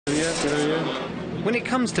When it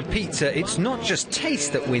comes to pizza, it's not just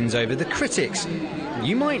taste that wins over the critics.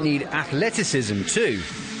 You might need athleticism too.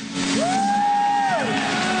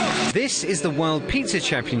 This is the World Pizza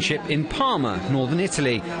Championship in Parma, northern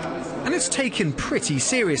Italy. And it's taken pretty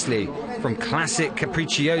seriously, from classic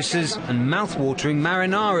capricciosas and mouth-watering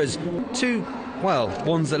marinaras to, well,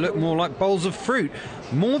 ones that look more like bowls of fruit.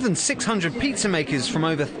 More than 600 pizza makers from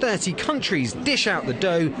over 30 countries dish out the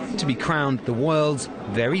dough to be crowned the world's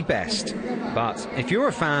very best. But if you're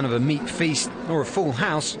a fan of a meat feast or a full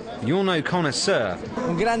house, you're no connoisseur.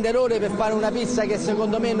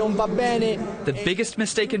 The biggest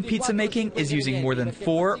mistake in pizza making is using more than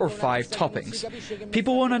 4 or 5 toppings.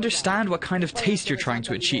 People won't understand what kind of taste you're trying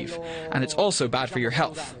to achieve, and it's also bad for your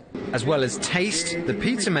health. As well as taste, the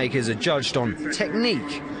pizza makers are judged on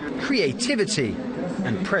technique, creativity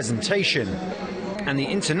and presentation. And the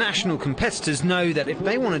international competitors know that if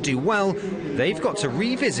they want to do well, they've got to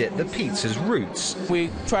revisit the pizza's roots. We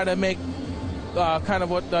try to make kind of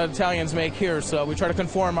what the Italians make here, so we try to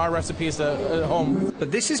conform our recipes at home.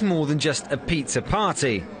 But this is more than just a pizza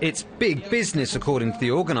party. It's big business, according to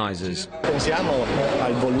the organisers.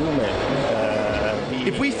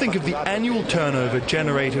 If we think of the annual turnover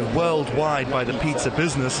generated worldwide by the pizza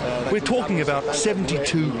business, we're talking about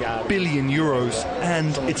 72 billion euros,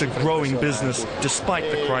 and it's a growing business despite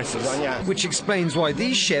the crisis. Which explains why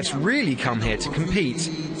these chefs really come here to compete.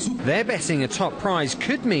 They're betting a top prize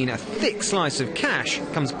could mean a thick slice of cash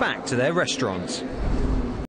comes back to their restaurants.